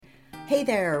Hey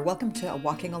there, welcome to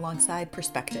Walking Alongside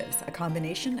Perspectives, a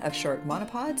combination of short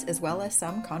monopods as well as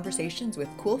some conversations with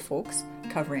cool folks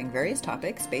covering various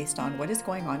topics based on what is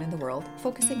going on in the world,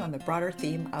 focusing on the broader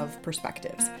theme of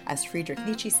perspectives. As Friedrich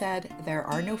Nietzsche said, there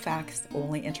are no facts,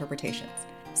 only interpretations.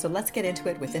 So let's get into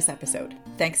it with this episode.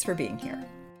 Thanks for being here.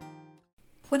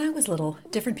 When I was little,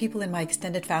 different people in my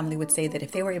extended family would say that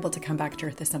if they were able to come back to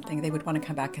Earth as something, they would want to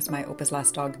come back as my Opa's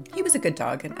last dog. He was a good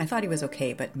dog, and I thought he was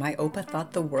okay, but my Opa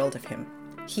thought the world of him.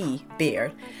 He,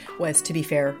 Bear, was, to be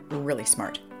fair, really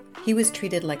smart. He was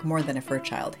treated like more than a fur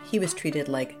child. He was treated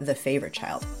like the favorite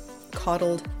child.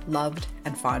 Coddled, loved,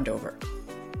 and fawned over.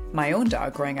 My own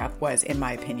dog growing up was, in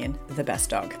my opinion, the best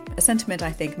dog. A sentiment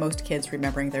I think most kids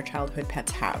remembering their childhood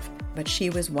pets have. But she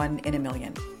was one in a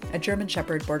million. A German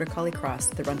Shepherd Border Collie cross,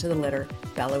 the run to the litter,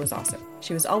 Bella was awesome.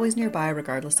 She was always nearby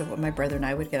regardless of what my brother and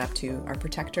I would get up to, our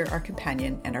protector, our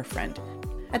companion, and our friend.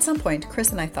 At some point,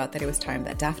 Chris and I thought that it was time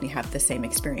that Daphne have the same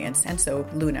experience, and so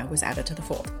Luna was added to the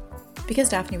fold. Because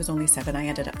Daphne was only 7, I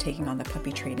ended up taking on the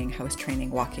puppy training, house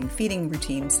training, walking, feeding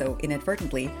routine, so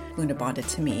inadvertently, Luna bonded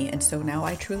to me, and so now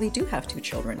I truly do have 2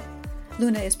 children.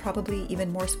 Luna is probably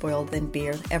even more spoiled than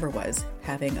Bear ever was,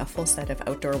 having a full set of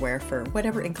outdoor wear for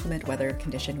whatever inclement weather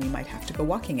condition we might have to go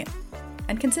walking in.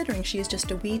 And considering she is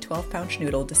just a wee 12-pound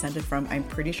schnoodle descended from, I'm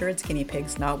pretty sure it's guinea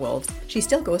pigs, not wolves, she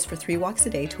still goes for 3 walks a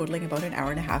day, totaling about an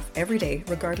hour and a half every day,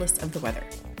 regardless of the weather.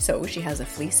 So she has a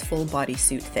fleece full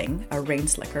bodysuit thing, a rain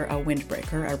slicker, a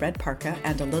windbreaker, a red parka,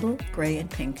 and a little gray and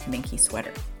pink minky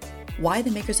sweater. Why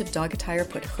the makers of dog attire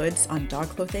put hoods on dog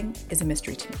clothing is a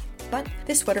mystery to me. But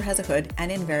this sweater has a hood, and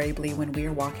invariably when we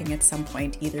are walking at some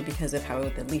point, either because of how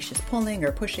the leash is pulling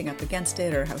or pushing up against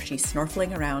it or how she's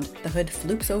snorkeling around, the hood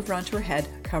floops over onto her head,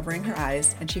 covering her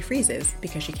eyes, and she freezes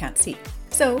because she can't see.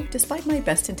 So, despite my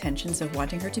best intentions of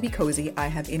wanting her to be cozy, I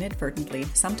have inadvertently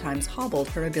sometimes hobbled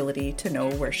her ability to know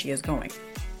where she is going.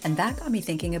 And that got me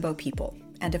thinking about people,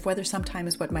 and if whether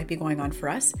sometimes what might be going on for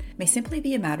us may simply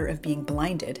be a matter of being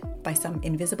blinded by some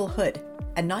invisible hood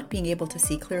and not being able to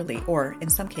see clearly, or in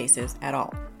some cases, at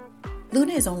all.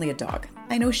 Luna is only a dog.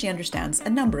 I know she understands a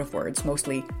number of words,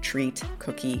 mostly treat,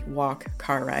 cookie, walk,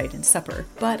 car ride, and supper,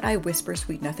 but I whisper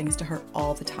sweet nothings to her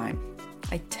all the time.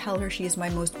 I tell her she is my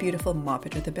most beautiful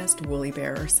moppet or the best woolly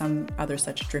bear or some other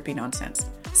such drippy nonsense.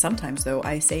 Sometimes, though,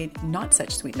 I say not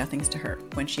such sweet nothings to her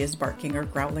when she is barking or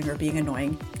growling or being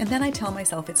annoying, and then I tell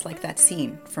myself it's like that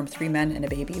scene from 3 Men and a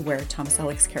Baby where Tom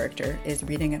Selleck's character is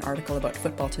reading an article about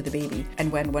football to the baby, and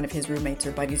when one of his roommates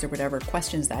or buddies or whatever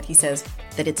questions that, he says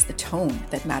that it's the tone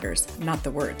that matters, not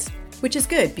the words. Which is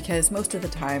good, because most of the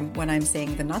time when I'm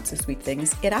saying the not so sweet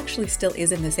things, it actually still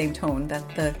is in the same tone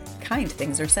that the kind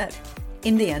things are said.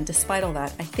 In the end, despite all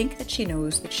that, I think that she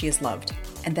knows that she is loved.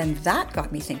 And then that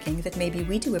got me thinking that maybe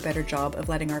we do a better job of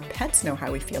letting our pets know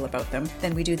how we feel about them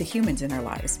than we do the humans in our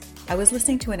lives. I was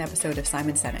listening to an episode of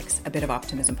Simon Sinek's A Bit of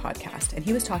Optimism podcast, and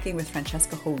he was talking with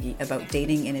Francesca Hogi about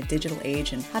dating in a digital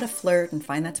age and how to flirt and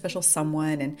find that special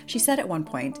someone, and she said at one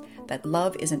point that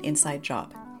love is an inside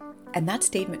job. And that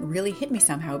statement really hit me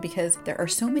somehow, because there are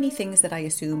so many things that I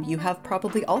assume you have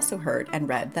probably also heard and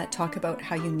read that talk about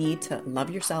how you need to love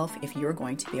yourself if you're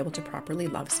going to be able to properly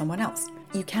love someone else.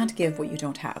 You can't give what you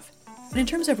don't have. But in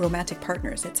terms of romantic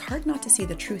partners, it's hard not to see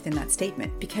the truth in that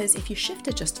statement, because if you shift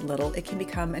it just a little, it can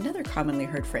become another commonly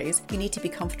heard phrase: you need to be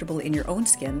comfortable in your own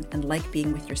skin and like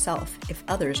being with yourself if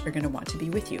others are going to want to be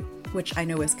with you, which I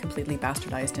know is completely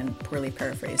bastardized and poorly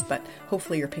paraphrased, but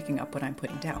hopefully you're picking up what I'm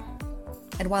putting down.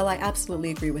 And while I absolutely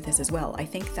agree with this as well, I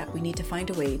think that we need to find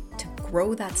a way to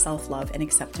grow that self-love and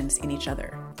acceptance in each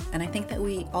other. And I think that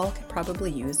we all could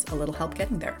probably use a little help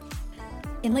getting there.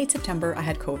 In late September, I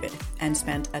had COVID and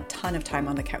spent a ton of time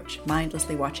on the couch,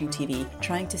 mindlessly watching TV,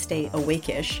 trying to stay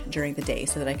awake-ish during the day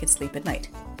so that I could sleep at night.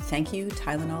 Thank you,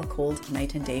 Tylenol cold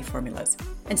night and day formulas.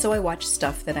 And so I watched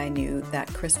stuff that I knew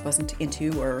that Chris wasn't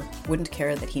into or wouldn't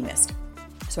care that he missed.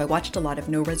 So I watched a lot of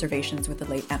No Reservations with the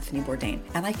late Anthony Bourdain,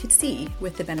 and I could see,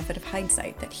 with the benefit of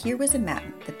hindsight, that here was a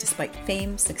man that, despite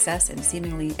fame, success, and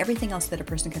seemingly everything else that a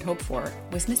person could hope for,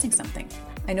 was missing something.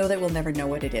 I know that we'll never know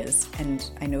what it is,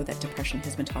 and I know that depression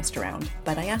has been tossed around,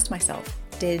 but I asked myself,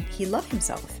 did he love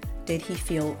himself? Did he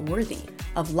feel worthy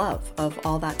of love, of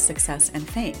all that success and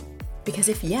fame? Because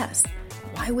if yes,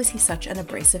 why was he such an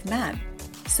abrasive man?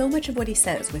 So much of what he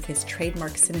says with his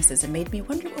trademark cynicism made me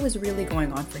wonder what was really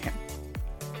going on for him.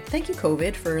 Thank you,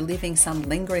 COVID, for leaving some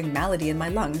lingering malady in my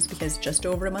lungs, because just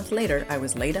over a month later, I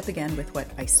was laid up again with what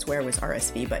I swear was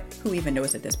RSV, but who even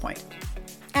knows at this point?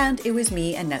 And it was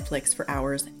me and Netflix for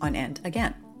hours on end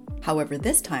again. However,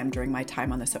 this time during my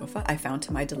time on the sofa, I found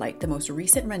to my delight the most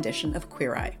recent rendition of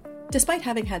Queer Eye. Despite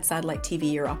having had satellite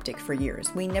TV or optic for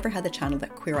years, we never had the channel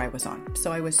that Queer Eye was on,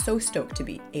 so I was so stoked to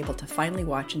be able to finally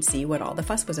watch and see what all the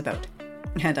fuss was about.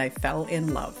 And I fell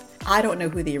in love. I don't know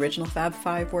who the original Fab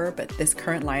Five were, but this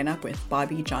current lineup with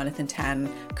Bobby, Jonathan,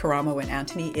 Tan, Karamo, and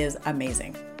Anthony is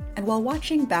amazing. And while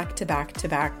watching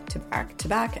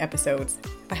back-to-back-to-back-to-back episodes,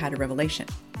 I had a revelation.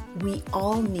 We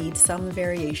all need some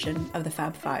variation of the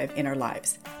Fab Five in our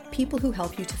lives. People who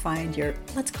help you to find your,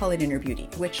 let's call it inner beauty,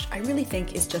 which I really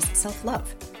think is just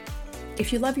self-love.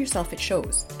 If you love yourself, it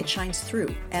shows, it shines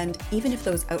through. And even if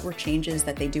those outward changes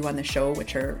that they do on the show,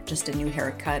 which are just a new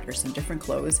haircut or some different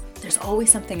clothes, there's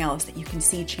always something else that you can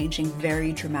see changing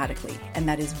very dramatically, and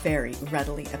that is very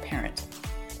readily apparent.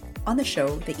 On the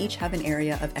show, they each have an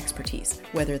area of expertise,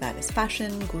 whether that is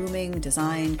fashion, grooming,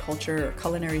 design, culture, or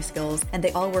culinary skills, and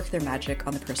they all work their magic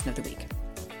on the person of the week.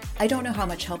 I don't know how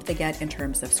much help they get in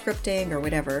terms of scripting or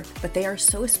whatever, but they are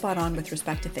so spot on with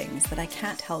respect to things that I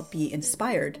can't help be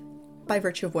inspired by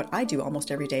virtue of what I do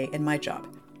almost every day in my job.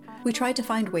 We try to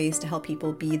find ways to help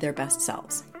people be their best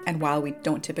selves, and while we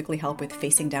don't typically help with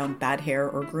facing down bad hair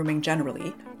or grooming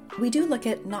generally, we do look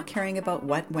at not caring about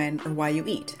what, when, or why you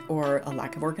eat, or a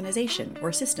lack of organization,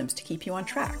 or systems to keep you on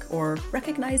track, or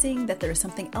recognizing that there is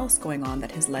something else going on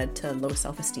that has led to low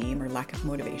self-esteem or lack of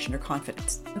motivation or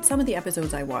confidence. In some of the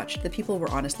episodes I watched, the people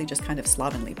were honestly just kind of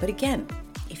slovenly, but again,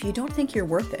 if you don't think you're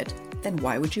worth it, then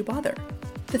why would you bother?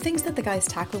 The things that the guys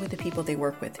tackle with the people they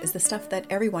work with is the stuff that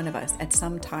every one of us at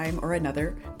some time or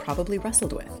another probably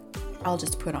wrestled with. I'll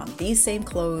just put on these same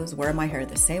clothes, wear my hair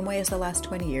the same way as the last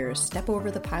 20 years, step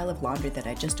over the pile of laundry that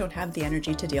I just don't have the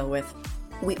energy to deal with.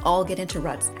 We all get into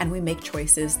ruts and we make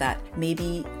choices that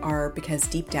maybe are because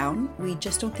deep down we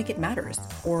just don't think it matters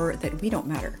or that we don't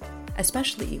matter,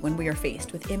 especially when we are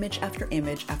faced with image after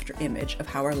image after image of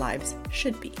how our lives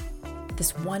should be.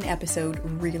 This one episode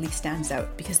really stands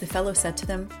out because the fellow said to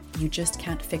them, "You just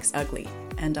can't fix ugly,"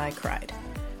 and I cried.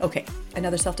 Okay,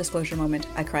 another self-disclosure moment.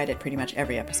 I cried at pretty much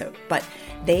every episode, but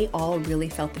they all really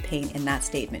felt the pain in that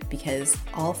statement because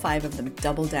all 5 of them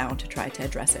doubled down to try to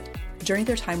address it. During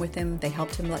their time with him, they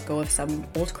helped him let go of some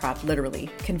old crap,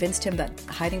 literally, convinced him that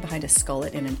hiding behind a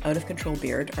skullet and an out-of-control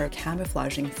beard are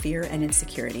camouflaging fear and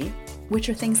insecurity, which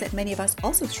are things that many of us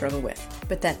also struggle with,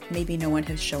 but that maybe no one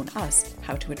has shown us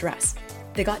how to address.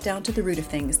 They got down to the root of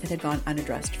things that had gone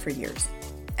unaddressed for years.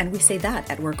 And we say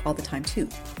that at work all the time too.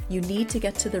 You need to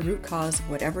get to the root cause of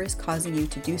whatever is causing you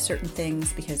to do certain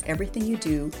things, because everything you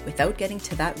do without getting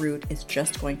to that root is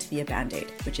just going to be a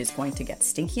band-aid, which is going to get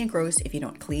stinky and gross if you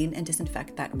don't clean and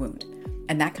disinfect that wound.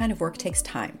 And that kind of work takes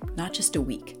time, not just a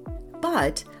week.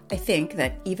 But I think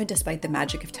that even despite the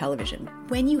magic of television,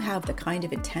 when you have the kind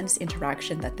of intense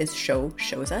interaction that this show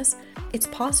shows us, it's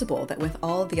possible that with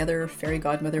all the other fairy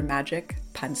godmother magic,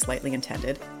 pun slightly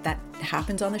intended, that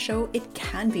happens on the show, it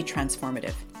can be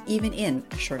transformative, even in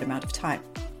a short amount of time.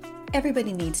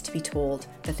 Everybody needs to be told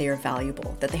that they are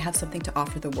valuable, that they have something to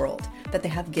offer the world, that they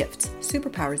have gifts,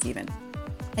 superpowers even.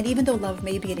 And even though love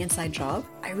may be an inside job,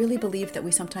 I really believe that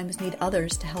we sometimes need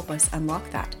others to help us unlock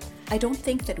that. I don't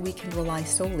think that we can rely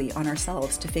solely on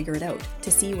ourselves to figure it out,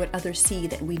 to see what others see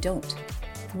that we don't.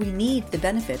 We need the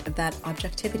benefit of that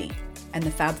objectivity. And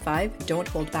the Fab Five don't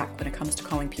hold back when it comes to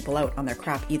calling people out on their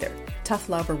crap either. Tough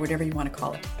love or whatever you want to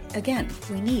call it. Again,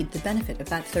 we need the benefit of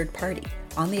that third party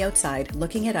on the outside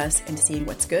looking at us and seeing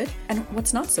what's good and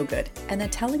what's not so good, and then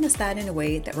telling us that in a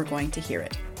way that we're going to hear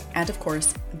it. And of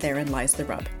course, therein lies the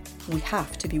rub. We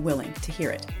have to be willing to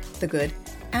hear it, the good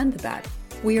and the bad.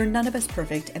 We are none of us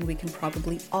perfect, and we can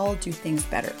probably all do things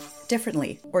better,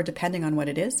 differently, or depending on what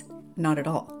it is, not at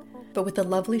all. But with the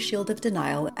lovely shield of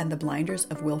denial and the blinders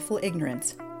of willful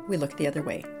ignorance, we look the other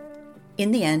way.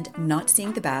 In the end, not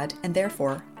seeing the bad and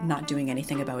therefore not doing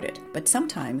anything about it, but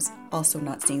sometimes also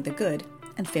not seeing the good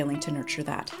and failing to nurture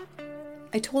that.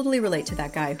 I totally relate to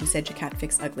that guy who said you can't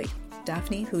fix ugly.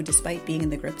 Daphne, who despite being in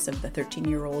the grips of the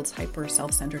 13-year-old's hyper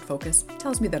self-centered focus,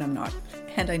 tells me that I'm not,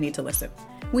 and I need to listen.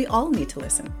 We all need to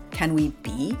listen. Can we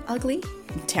be ugly?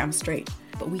 Damn straight.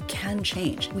 But we can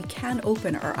change. We can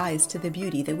open our eyes to the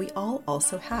beauty that we all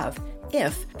also have,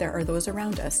 if there are those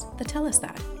around us that tell us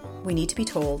that. We need to be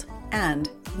told, and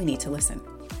we need to listen.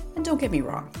 And don't get me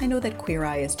wrong, I know that Queer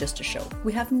Eye is just a show.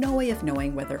 We have no way of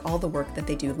knowing whether all the work that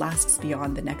they do lasts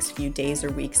beyond the next few days or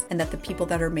weeks, and that the people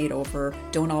that are made over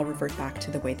don't all revert back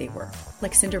to the way they were,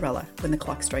 like Cinderella when the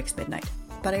clock strikes midnight.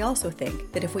 But I also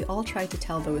think that if we all try to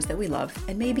tell those that we love,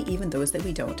 and maybe even those that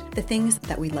we don't, the things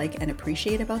that we like and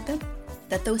appreciate about them,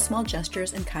 that those small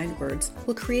gestures and kind words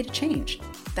will create a change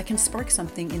that can spark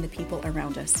something in the people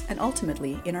around us and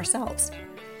ultimately in ourselves.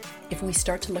 If we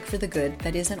start to look for the good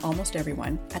that is in almost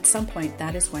everyone, at some point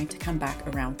that is going to come back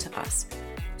around to us.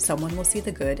 someone will see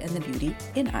the good and the beauty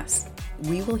in us.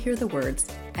 We will hear the words,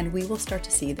 and we will start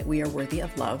to see that we are worthy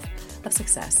of love, of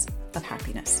success, of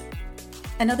happiness.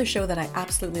 Another show that I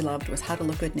absolutely loved was How to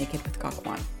Look Good Naked with Gok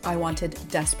Wan. I wanted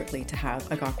desperately to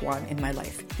have a Gok Wan in my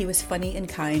life. He was funny and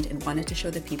kind and wanted to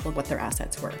show the people what their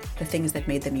assets were, the things that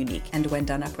made them unique, and when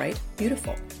done upright,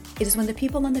 beautiful. It is when the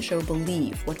people on the show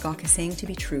believe what Gok is saying to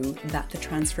be true that the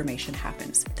transformation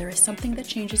happens. There is something that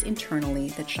changes internally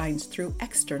that shines through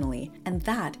externally, and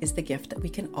that is the gift that we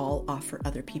can all offer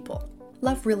other people.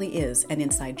 Love really is an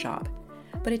inside job.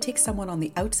 But it takes someone on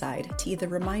the outside to either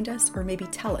remind us or maybe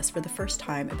tell us for the first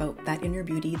time about that inner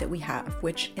beauty that we have,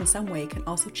 which in some way can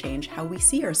also change how we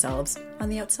see ourselves on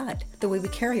the outside. The way we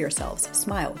carry ourselves,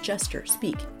 smile, gesture,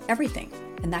 speak, everything.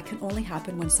 And that can only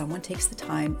happen when someone takes the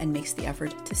time and makes the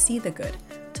effort to see the good,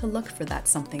 to look for that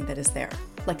something that is there.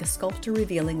 Like a sculptor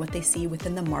revealing what they see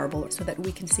within the marble so that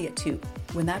we can see it too.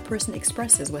 When that person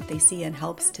expresses what they see and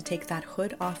helps to take that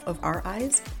hood off of our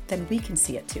eyes, then we can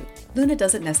see it too. Luna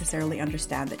doesn't necessarily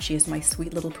understand that she is my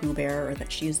sweet little Pooh Bear or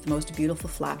that she is the most beautiful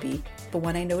Flappy, but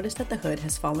when I notice that the hood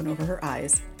has fallen over her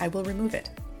eyes, I will remove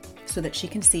it so that she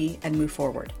can see and move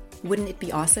forward. Wouldn't it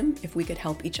be awesome if we could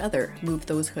help each other move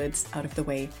those hoods out of the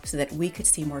way so that we could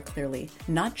see more clearly,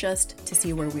 not just to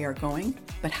see where we are going,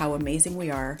 but how amazing we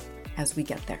are as we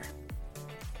get there.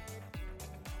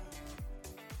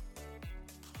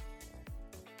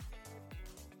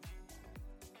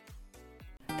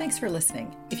 Thanks for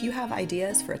listening. If you have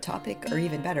ideas for a topic or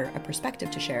even better, a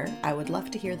perspective to share, I would love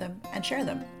to hear them and share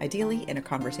them, ideally in a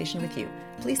conversation with you.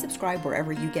 Please subscribe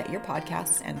wherever you get your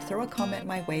podcasts and throw a comment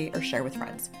my way or share with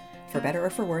friends. For better or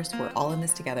for worse, we're all in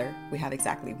this together. We have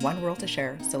exactly one world to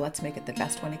share, so let's make it the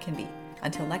best one it can be.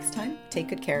 Until next time, take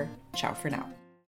good care. Ciao for now.